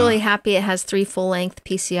 I was really happy it has 3 full-length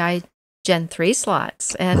PCI Gen 3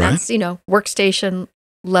 slots. And that's, workstation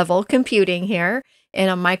level computing here in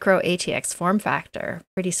a micro ATX form factor.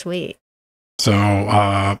 Pretty sweet.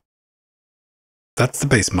 So that's the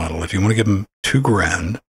base model. If you want to give them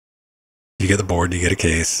 $2,000, you get the board, you get a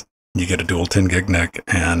case, you get a dual 10 gig NIC,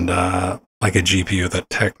 and like a GPU that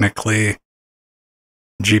technically, an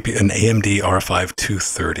AMD R5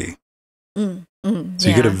 230. So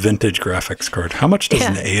you get a vintage graphics card. How much does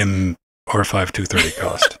an AM R5 230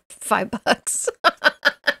 cost? $5.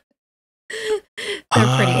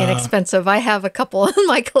 They're pretty inexpensive. I have a couple in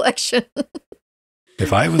my collection.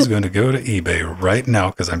 If I was going to go to eBay right now,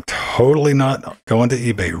 because I'm totally not going to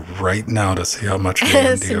eBay right now to see how much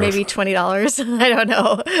AMD so maybe $20. I don't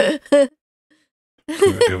know.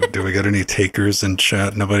 do we got any takers in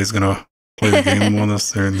chat? Nobody's going to play the game with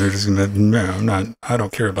us. They're just going to, no, I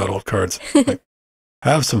don't care about old cards. Like,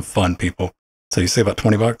 have some fun, people. So you say about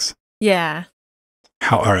 $20? Yeah.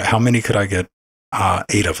 All right, how many could I get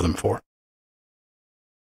 8 of them for?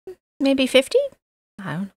 Maybe 50?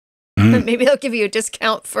 I don't know. Maybe they'll give you a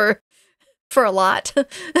discount for a lot. $16.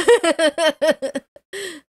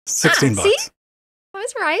 See? I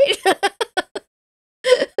was right.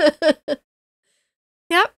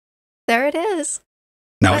 Yep. There it is.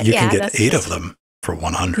 Now you can get 8 of them for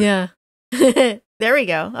 $100. Yeah. There we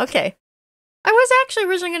go. Okay. I was actually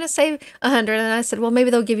originally going to say $100, and I said, well, maybe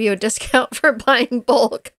they'll give you a discount for buying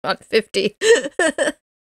bulk on 50.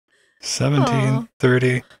 17,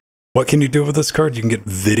 30. What can you do with this card? You can get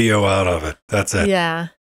video out of it. That's it. Yeah.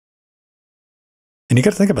 And you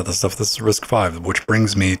got to think about this stuff. This is RISC-V, which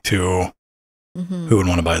brings me to who would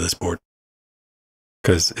want to buy this board.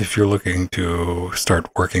 Because if you're looking to start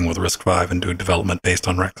working with RISC-V and do development based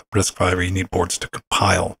on RISC-V, you need boards to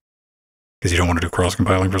compile. Because you don't want to do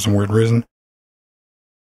cross-compiling for some weird reason.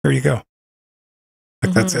 There you go.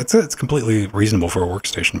 Like it's completely reasonable for a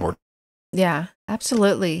workstation board. Yeah,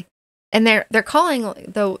 absolutely. And they're calling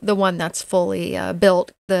the one that's fully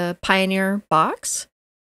built the Pioneer box,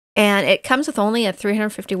 and it comes with only a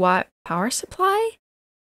 350 watt power supply,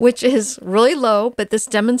 which is really low, but this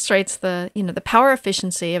demonstrates the power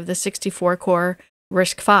efficiency of the 64-core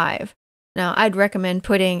RISC-V. Now, I'd recommend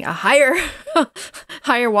putting a higher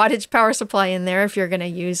wattage power supply in there if you're going to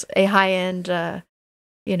use a high-end,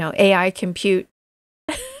 AI compute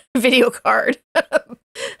video card.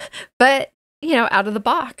 But, out of the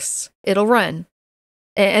box, it'll run.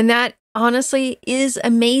 And that honestly is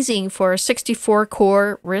amazing for a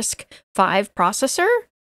 64-core RISC-V processor.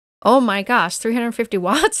 Oh my gosh, 350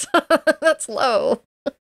 watts? That's low.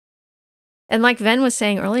 And like Ven was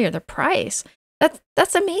saying earlier, the price,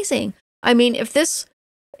 that's amazing. I mean, if this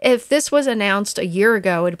was announced a year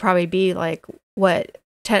ago, it'd probably be like, what,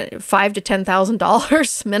 $5,000 to $10,000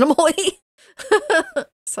 minimally.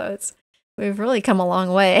 So we've really come a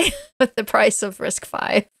long way with the price of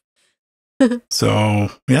RISC-V.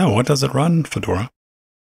 So, yeah, what does it run, Fedora?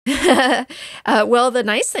 Well, the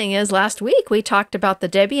nice thing is last week we talked about the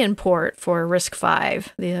Debian port for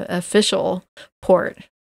RISC-V, the official port.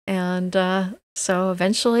 And so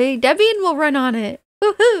eventually Debian will run on it.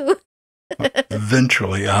 Woohoo!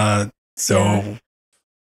 Eventually.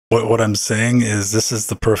 What I'm saying is this is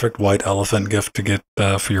the perfect white elephant gift to get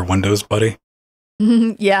for your Windows buddy.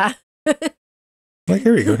 Yeah. Like,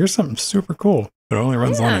 here you go. Here's something super cool. It only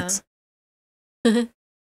runs Linux.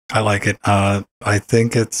 I like it. I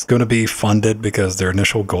think it's going to be funded because their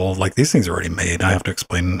initial goal, like these things are already made. I have to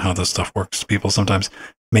explain how this stuff works to people sometimes,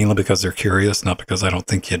 mainly because they're curious, not because I don't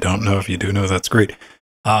think you don't know. If you do know, that's great.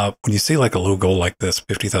 When you see like a low goal like this,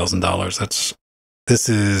 $50,000, this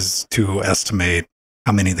is to estimate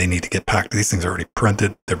how many they need to get packed. These things are already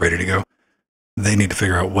printed. They're ready to go. They need to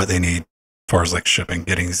figure out what they need as far as like shipping,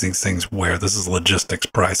 getting these things where. This is logistics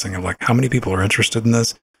pricing of like how many people are interested in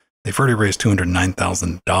this. They've already raised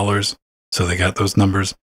 $209,000. So they got those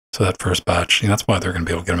numbers. So that first batch, that's why they're going to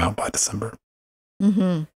be able to get them out by December.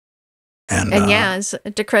 Mm-hmm. And yeah, as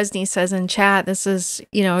DeCresney says in chat, this is,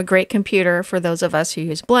 a great computer for those of us who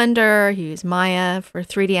use Blender, who use Maya for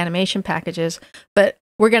 3D animation packages. But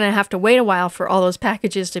we're going to have to wait a while for all those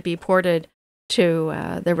packages to be ported to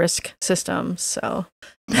the RISC system. So,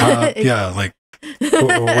 yeah, like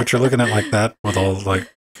what you're looking at like that with all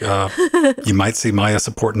like, you might see Maya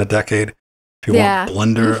support in a decade. If you want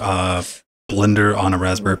Blender on a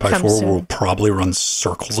Raspberry Pi 4 will probably run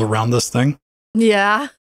circles around this thing. Yeah.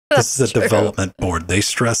 This is a development board. They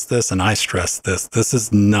stress this and I stress this. This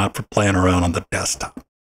is not for playing around on the desktop.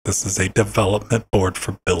 This is a development board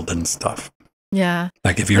for building stuff. Yeah.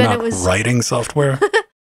 Like if you're not writing software,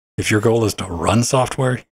 if your goal is to run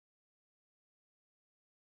software.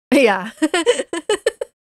 Yeah.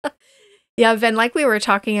 Yeah, Ven, like we were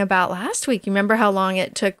talking about last week, you remember how long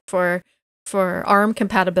it took for ARM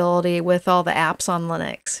compatibility with all the apps on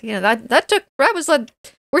Linux?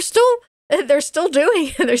 They're still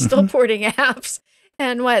doing, they're still porting apps.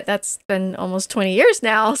 And that's been almost 20 years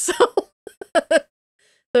now. So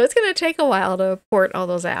it's going to take a while to port all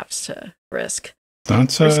those apps to RISC.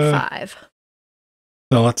 RISC-V.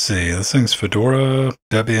 So let's see. This thing's Fedora,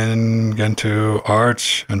 Debian, Gentoo,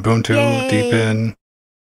 Arch, Ubuntu, Deepin.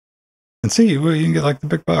 And see, you can get like the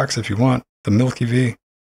big box if you want, the Milky V.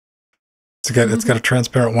 It's got a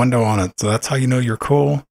transparent window on it, so that's how you know you're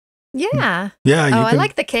cool. Yeah. Yeah. I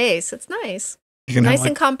like the case. It's nice. Nice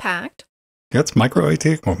and compact. Yeah, it's micro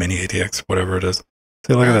ATX or mini ATX, whatever it is.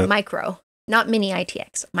 See, look at that. Micro, not mini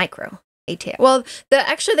ITX. Micro ATX. Well,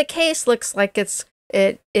 the case looks like it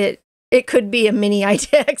could be a mini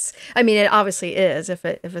ITX. I mean, it obviously is if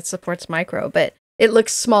it supports micro, but it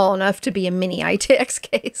looks small enough to be a mini ITX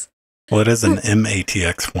case. Well, it is an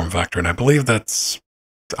MATX form factor, and I believe that's.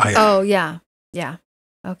 Oh yeah.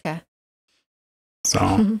 Okay.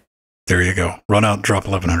 So there you go. Run out, drop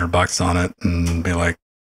 $1,100 on it, and be like,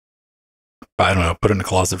 I don't know, put it in the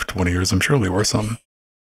closet for 20 years. I'm sure it'll be worth something.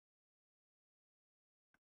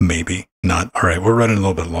 Maybe not. All right, we're running a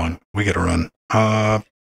little bit long. We got to run.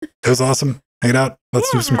 It was awesome. Hang it out.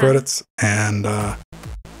 Let's do some credits, and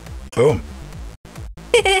boom.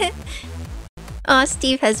 Aw,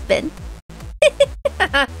 Steve has been.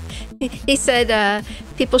 He said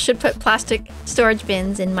people should put plastic storage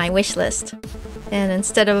bins in my wish list, and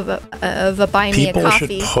instead of buying me a coffee.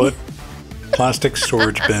 People should put plastic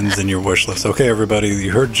storage bins in your wish list. Okay, everybody,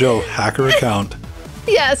 you heard Joe. Hack her account.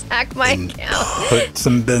 Yes, hack my account. Put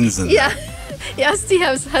some bins in there. Yeah,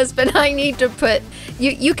 Steve's husband. I need to put.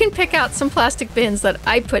 You can pick out some plastic bins that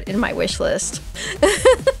I put in my wish list.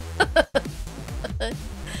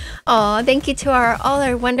 Oh, thank you to all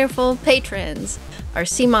our wonderful patrons, our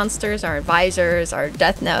sea monsters, our advisors, our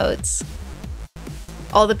death notes,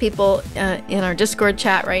 all the people in our Discord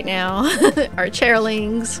chat right now, our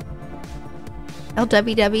chairlings.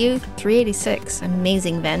 LWDW 386.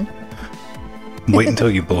 Amazing, Ben. Wait until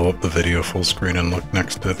you blow up the video full screen and look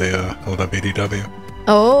next to the LWDW.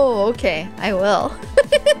 Oh, okay. I will.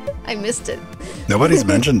 I missed it. Nobody's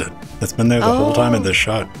mentioned it. It's been there the whole time in this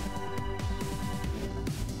shot.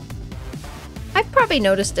 I've probably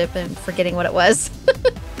noticed it, but I'm forgetting what it was.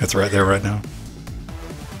 It's right there right now.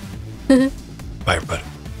 Bye, everybody.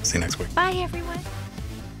 See you next week. Bye, everyone.